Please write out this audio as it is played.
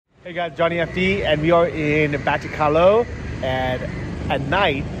Hey guys, Johnny FD, and we are in Batticaloa, and at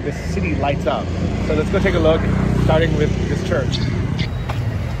night the city lights up. So let's go take a look, starting with this church.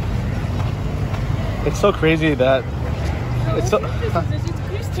 It's so crazy that it's so.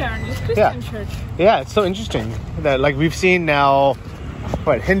 It's Christian church. Yeah, it's so interesting that like we've seen now,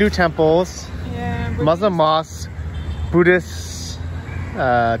 what, Hindu temples, Muslim mosques, Buddhist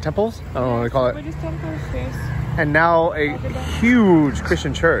temples. I don't know what to call it. Buddhist temples, yes. And now a huge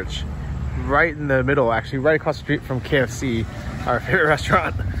Christian church right in the middle, actually right across the street from KFC, our favorite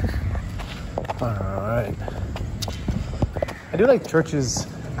restaurant. All right. I do like churches,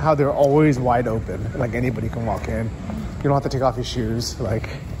 how they're always wide open. Like anybody can walk in. You don't have to take off your shoes. Like,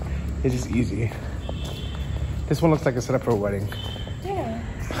 it's just easy. This one looks like it's set up for a wedding. Yeah.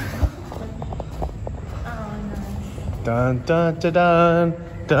 Oh, nice. Dun, dun, dun, dun,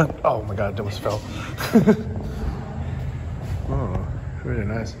 dun. Oh my God, it almost fell. Oh, really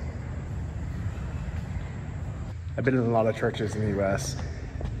nice. I've been in a lot of churches in the US,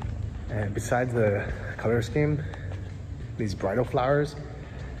 and besides the color scheme, these bridal flowers,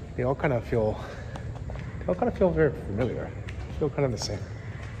 they all kind of feel very familiar. Feel kind of the same.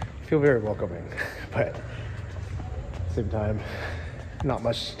 Feel very welcoming, but at the same time, not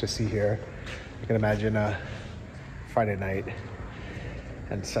much to see here. You can imagine a Friday night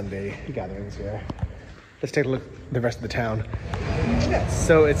and Sunday gatherings here. Let's take a look at the rest of the town.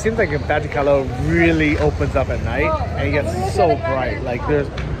 So it seems like Batticaloa really opens up at night and it gets so bright. Like there's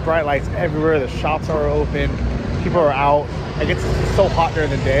bright lights everywhere, the shops are open, people are out. It gets so hot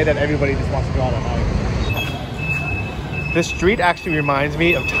during the day that everybody just wants to go out at night. This street actually reminds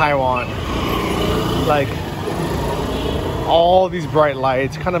me of Taiwan. Like all these bright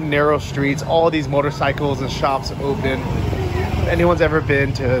lights, kind of narrow streets, all these motorcycles and shops open. If anyone's ever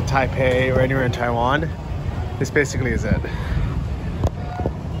been to Taipei or anywhere in Taiwan, this basically is it.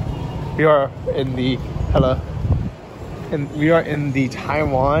 We are in the we are in the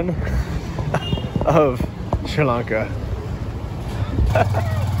Taiwan of Sri Lanka.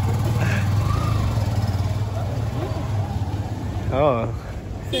 Oh.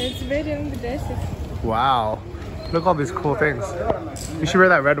 So it's very in the desert. Wow. Look at all these cool things. You should wear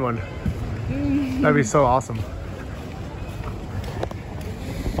that red one. That'd be so awesome.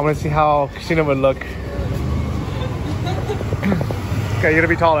 I want to see how Kristina would look. Okay, you're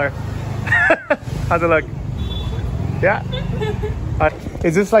gonna be taller. How's it look? Yeah.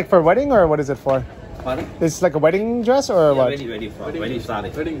 Is this like for a wedding or what is it for? Pardon? Is this like a wedding dress or what? Wedding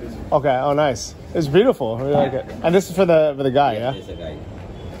saree. Okay. Oh, nice. It's beautiful. I really like it. And this is for the guy, yeah? It's a guy.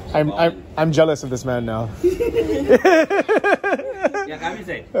 I'm jealous of this man now. Yeah, come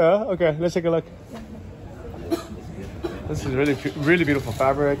inside. Okay, let's take a look. This is really beautiful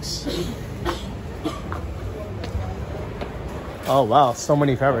fabrics. Oh wow, so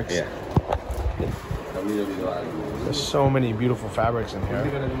many fabrics. Yeah. There's so many beautiful fabrics in here.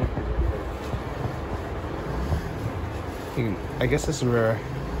 I guess this is where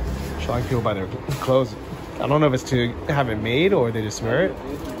Sri Lankan people buy their clothes. I don't know if it's to have it made or they just wear it.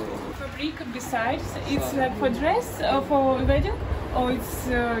 Fabric besides, it's like for dress or for wedding, or it's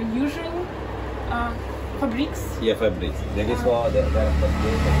usual fabrics? Yeah, fabrics. That is for the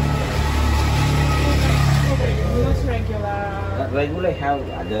Not regular. Regular have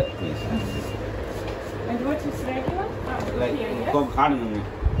other things. And what is regular? Like Here, yes?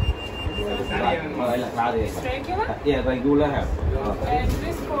 It's regular? Yeah, regular have. And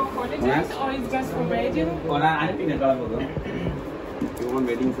this for holidays or it's just for wedding? You want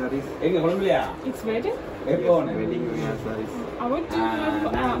wedding sarees? It's wedding? Wedding sarees. I would do like for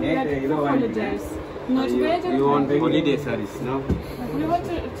holidays. Not wedding. You want holiday sarees, no? We want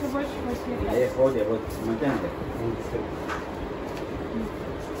to watch what's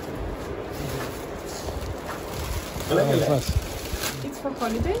It's for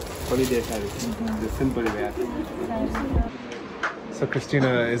holidays? Holiday sarees. The simple wear. So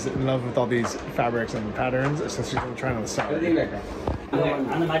Kristina is in love with all these fabrics and patterns, so she's gonna try on the side. I want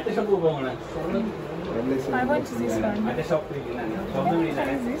this one. What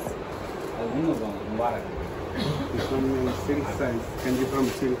color is this? This one is silk size, kanji from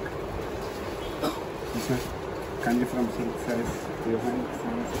silk. This one, kanji from silk size.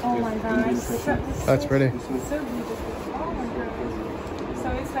 Oh my gosh, That's pretty. so beautiful. Oh my god. So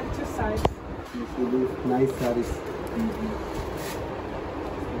it's like two sides. This will be nice sarees.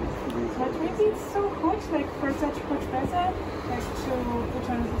 But maybe it's so hot, like for such hot weather, like to put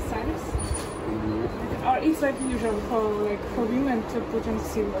on the sarees. Or it's like usual for women to put on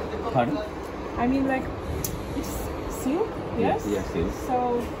silk. Pardon? I mean, like it's silk, yes. Yes, silk.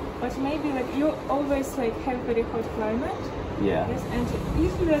 So, but maybe like you always like have very hot climate. Yeah. Yes, and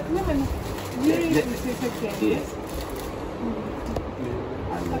usually like women wearing Yeah. this is okay. Yes.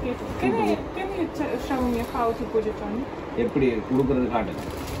 Okay. Can you show me how to put it on? எப்படி கொடுக்கறது காட்டு.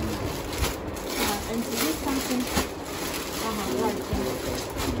 And this is something. Right.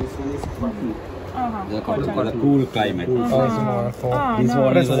 This one is cotton. For the cool climate. Oh, it's more cool. This one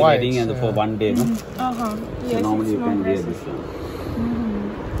But is it's for white, wedding and for one day, no? So Yes, normally it's you more can wear aggressive. this one.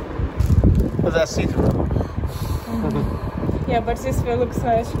 But that's see-through. Yeah, but this will look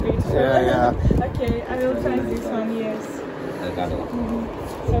so beautiful. Yeah. Okay, I will try this one. Yes. കാട്ടോ.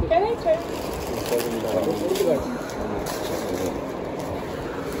 So can I try?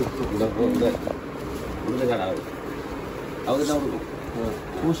 ഇത് കാടാവും. അവിടെ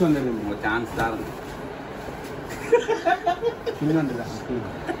Push on the rim. Chance താറുന്നു. Pin on the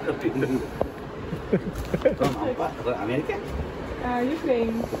rim. From America?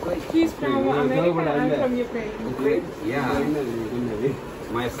 Ukraine. He's from America. I'm from Ukraine. Yeah.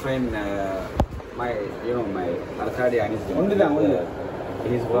 My friend, my Arkady and his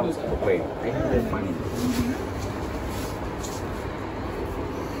he's from Ukraine. I have that money.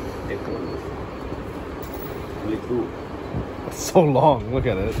 Only two. It's so long. Look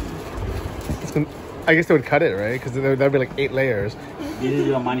at it. I guess they would cut it, right? Because that'd be like 8 layers. This is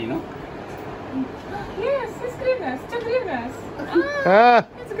your money, no? Yes, it's grivnas. 2 grivnas. Ah,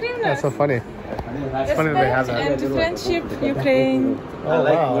 It's grivnas. that's so funny. It's funny that they have that. And friendship, Ukraine. I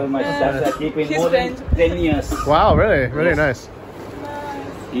like wow. very much. That's I keep in His more than friend. 10 years. Wow, really? Really nice.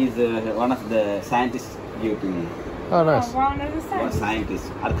 Nice. He's one of the scientists gave to me. Oh, nice. Oh, wow, another One side. scientist,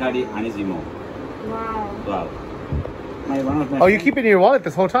 Arkady Anisimov. Wow. Wow. One of my Oh, you friends- keep it in your wallet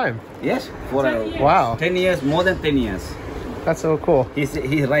this whole time? Yes, for 10 years. Wow. 10 years, more than 10 years. That's so cool.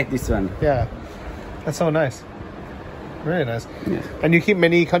 He write this one. Yeah. That's so nice. Really nice. Yes. And you keep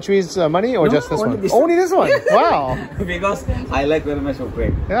many countries' money or No, just this only one? this Only this one? Wow. Because I like very much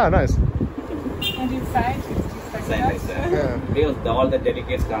Ukraine. Yeah, nice. And inside, it's just like Scientists, that. Yeah. Because all the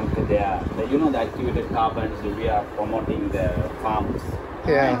delegates come to their, the activated carbons, we are promoting the farms,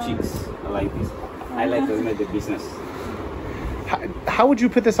 Yeah. chicks like this. I like very much the business. How would you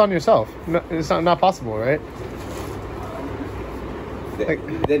put this on yourself? No, it's not possible, right?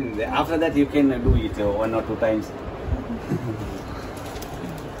 Then after that you can do it 1 or 2 times.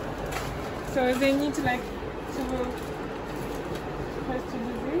 So they need to like to first to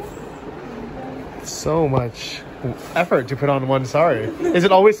do this. And then... So much effort to put on one sari. Is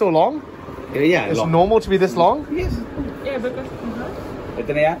it always so long? Yeah, It's long. normal to be this long? Yes. Yeah, because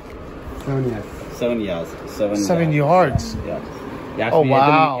कितने यार? 7 years. 7 years. 7 yards. Yeah. Yeah. Oh,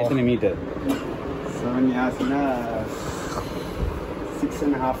 wow. कितने meter? 7 years na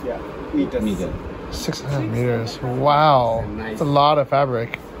 6.5 meters. Meter. 6.5 meters. Wow. Nice. That's a lot of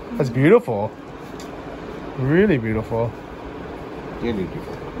fabric. That's beautiful. Really beautiful. Really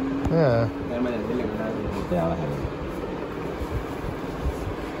beautiful. Yeah.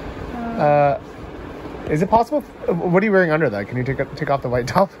 Is it possible? What are you wearing under that? Can you take off the white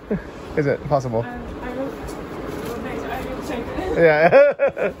top? Is it possible? I will check it.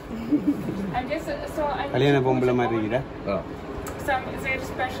 Yeah. I guess so. I need Alina to put bombula marira. Oh. some their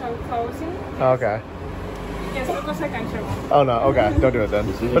special clothing. Okay. Yes, because I can show. Oh no. Okay. Don't do it then.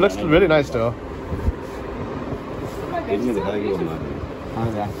 But it looks really nice still. Oh my God, it's so beautiful.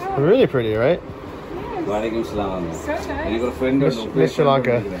 Really pretty, right? Yes. वालेकुम सलाम. So nice. मेरे को friend Miss Sri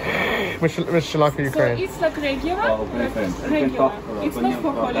Lanka. Miss Sri Lanka, So Ukraine. it's like regular? Oh, okay, like friend. You can regular. talk, It's not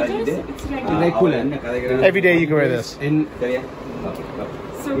for holidays, it's regular. Regular. Every day you can wear this. In So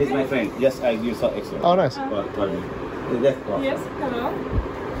He's my can- friend. Yes, I give so extra. Oh, nice. For me. Yes, Yes, hello.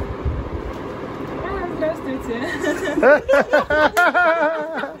 Здравствуйте.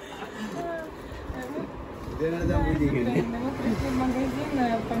 Мы пришли в магазин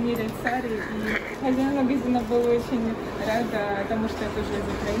померить Saree, и хозяин магазина был очень рад тому, что это уже из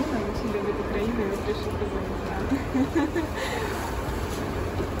Украины, он очень любит Украину, и мы пришли позвонить нам.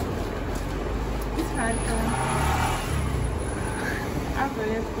 Из Харькова. А вы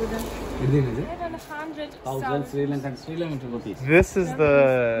откуда? 1,000 Sri Lankan rupees. This is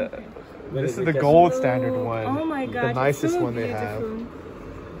the gold standard one. Oh my God, The nicest it's so one they have. beautiful.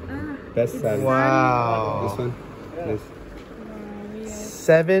 best saree. Wow. This one. Yes.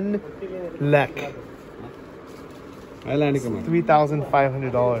 7 lek. I'll come on.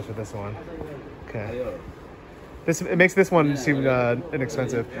 $3,500 for this one. Okay. It makes this one seem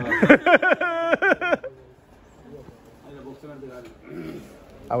inexpensive.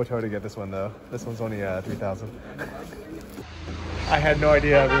 I would totally get this one though. This one's only 3,000. I had no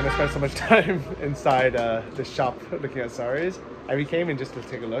idea we were gonna spend so much time inside the shop looking at saris. And we came in just to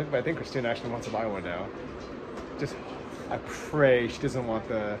take a look, but I think Kristina actually wants to buy one now. Just I pray she doesn't want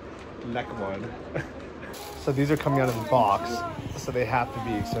the neck one. So these are coming out of the box, so they have to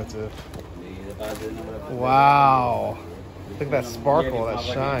be expensive. Wow. Look at that sparkle, that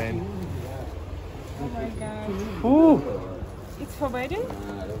shine. Oh my god. Ooh. It's for wedding?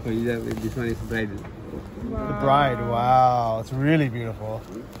 This one is bridal. Wow. The bride, wow. It's really beautiful.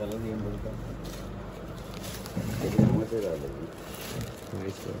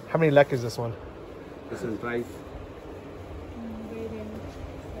 How many lek is this one? This one price.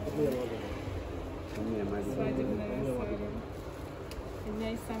 Одна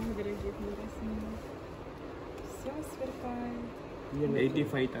из самых дорогих магазинов. Все сверкает.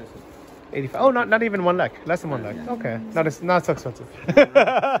 85,000. 85. Oh, not even 1 lek. Less than 1 lek. Okay. Not so expensive.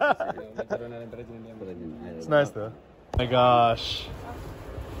 It's nice though. Oh my gosh.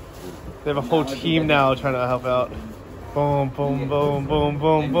 They have a whole team now trying to help out. Boom, boom, boom, boom,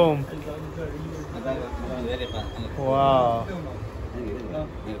 boom, boom. Wow.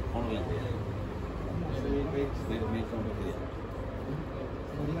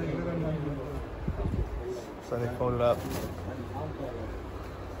 So they fold it up.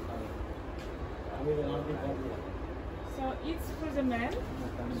 So it's for the man?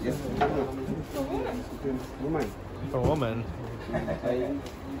 Yes. For woman? Woman. For a woman.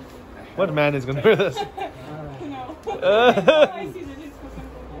 What man is gonna wear this? No. I see that it's for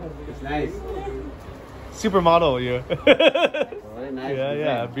someone. It's nice. Supermodel, you. Very nice.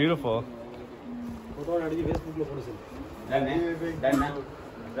 Yeah, beautiful.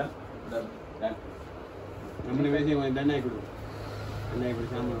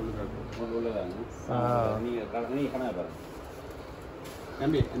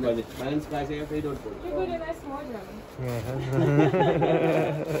 Balance price You got a nice model.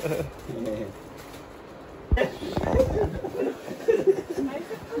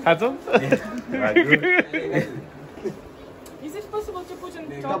 Handsome? Is it possible to put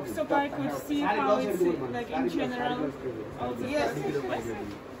on top so I could see how it's like in general? Yes.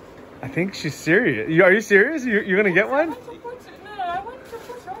 I think she's serious. Are you serious? You're gonna get one? I want to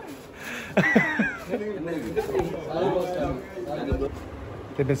put on.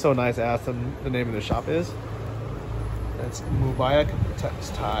 They've been so nice. I asked them the name of the shop is. It's Mubayak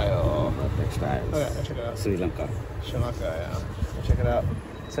Textile. Textiles. Oh yeah, check it out. Sri Lanka. Sri Lanka, yeah. Check it out.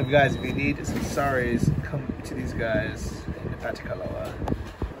 So guys, if you need some sarees, come to these guys in Batticaloa.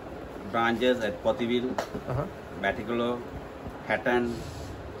 Branches at Potivil, Uh-huh. Batticaloa, Hatton,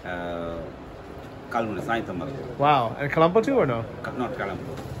 Kalmuna, Sainthamargo. Wow. And Colombo too or no? Not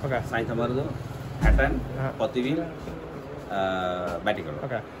Colombo. Okay. Sainthamargo, Hatton, Uh-huh. Potivil, Batticaloa.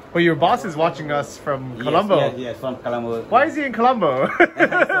 Okay. Well, your boss is watching us from Colombo. Yes, from Colombo. Why is he in Colombo?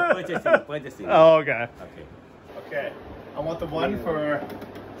 Purchasing. Oh, okay. Okay. Okay. I want the one for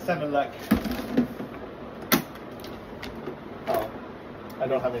 7 lek. Oh, I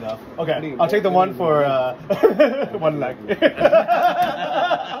don't have enough. Okay, I'll take the one for 1 lek.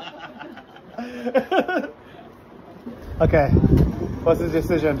 Okay. What's the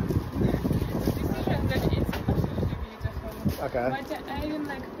decision? Decision that it's absolutely beautiful. Okay. But I even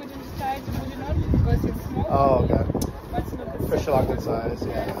like couldn't try to put it on because it's small. Oh, okay. But it's not the For same. Sri Lankan size,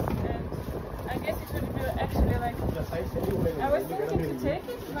 yeah. And I guess it would be actually like I was thinking to take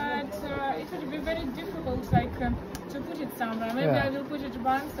it, but it would be very difficult like to put it somewhere. Maybe Yeah. I will put it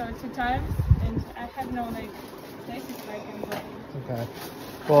once or 2 times, and I have no like places where I can go. Okay.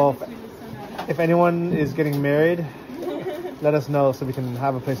 Well, It will be so nice. if anyone is getting married, let us know so we can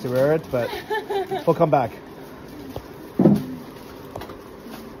have a place to wear it, but we'll come back.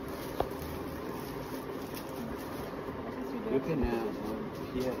 You can,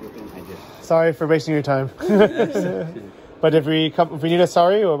 here you can adjust. Sorry for wasting your time. But if we need a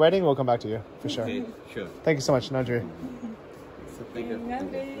saree or a wedding, we'll come back to you for sure. Okay, sure. Thank you so much, Nadri. Thank you.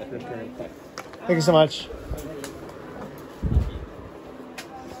 Thank you so much.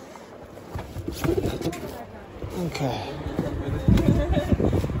 Okay.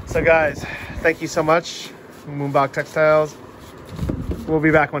 So guys, thank you so much, Moonbach Textiles. We'll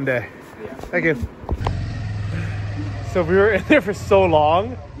be back one day. Thank you. So we were in there for so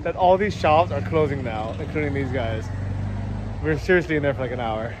long that all these shops are closing now, including these guys. We were seriously in there for like an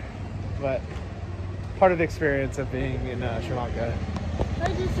hour, but part of the experience of being in Sri Lanka. Why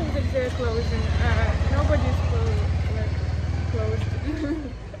do you think that they're closing? Nobody's closed.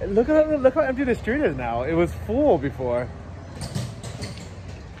 Look how empty the street is now. It was full before.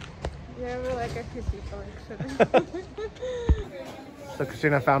 Yeah, we're like a few people actually. So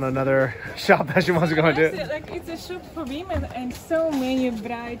Kristina found another shop that she wants to go into. Honestly, like it's a shop for women and so many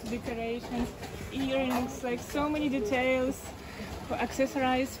bright decorations, earrings, like so many details for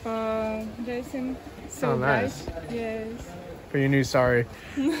accessories, for dressing. So Oh, nice. bright. Yes. For your new Saree.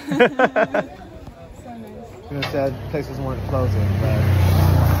 So nice. You know, said places weren't closing, but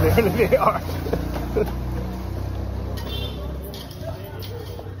clearly they are.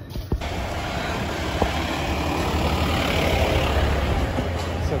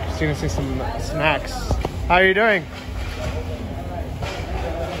 So Kristina sees some snacks. How are you doing?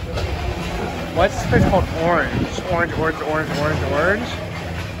 What's this place called? Orange.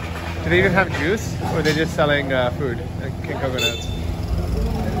 Do they even have juice? Or are they just selling food? Like coconuts?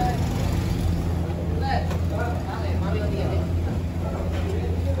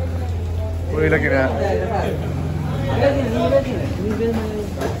 What are you looking at?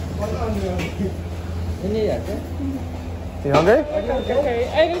 You hungry? Okay,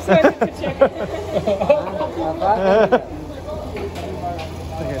 I just wanted to check.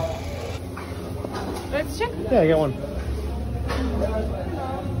 Okay. Let's check. Yeah, I get one.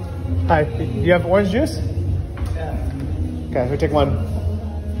 Hi, do you have orange juice? Okay, we'll take one.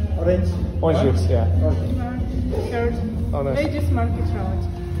 Orange juice, yeah. Third. Oh, They nice. just mark it out.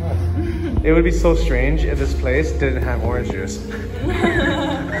 It would be so strange if this place didn't have orange juice.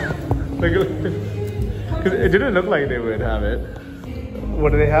 Because it didn't look like they would have it.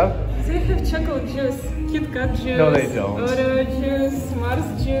 What do they have? They have chocolate juice, Kit Kat juice, No, they don't. Oreo juice, Mars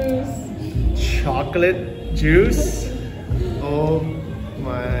juice. Chocolate juice? Oh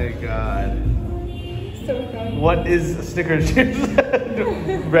my god. So fun. What is Snickers juice?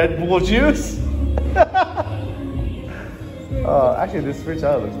 Red Bull juice? Oh, actually this fruit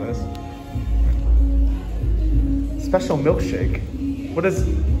salad looks nice. Special milkshake. What is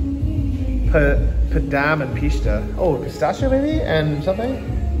Padam and Pishta? Oh, pistachio maybe? And something?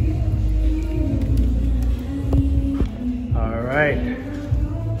 Alright.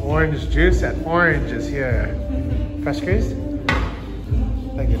 Orange juice at Orange is here. Fresh squeezed?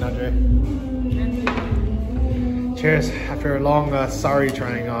 Thank you, Andre. Cheers after a long Saree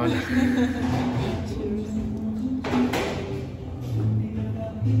trying on.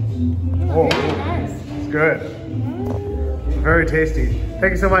 Oh, Nice. it's good. Very tasty.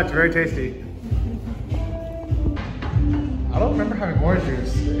 Thank you so much. Very tasty. I don't remember having orange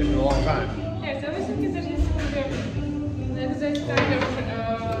juice in a long time. Yes, I was thinking that it's that kind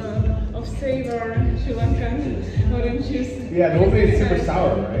of savor Sri Lankan orange juice. Yeah, normally it's super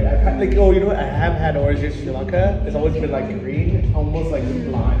sour, right? I've had like, oh, you know what? I have had orange juice in Sri Lanka. It's always been like green, almost like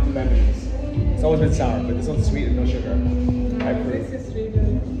lime, lemons. It's always been sour, but this one's sweet and no sugar. I approve. This is really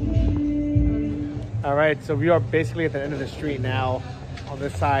All right, so we are basically at the end of the street now. On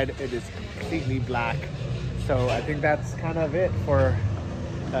this side, it is completely black. So I think that's kind of it for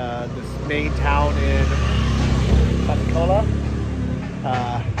this main town in Batticaloa.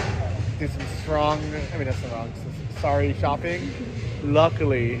 Did some Saree shopping.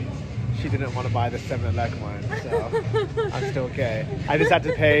 Luckily, she didn't want to buy the 7 Laksha one, so I'm still okay. I just had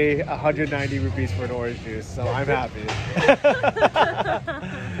to pay 190 rupees for an orange juice, so I'm happy.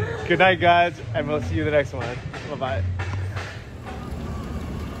 Good night, guys, and we'll see you in the next one. Bye-bye.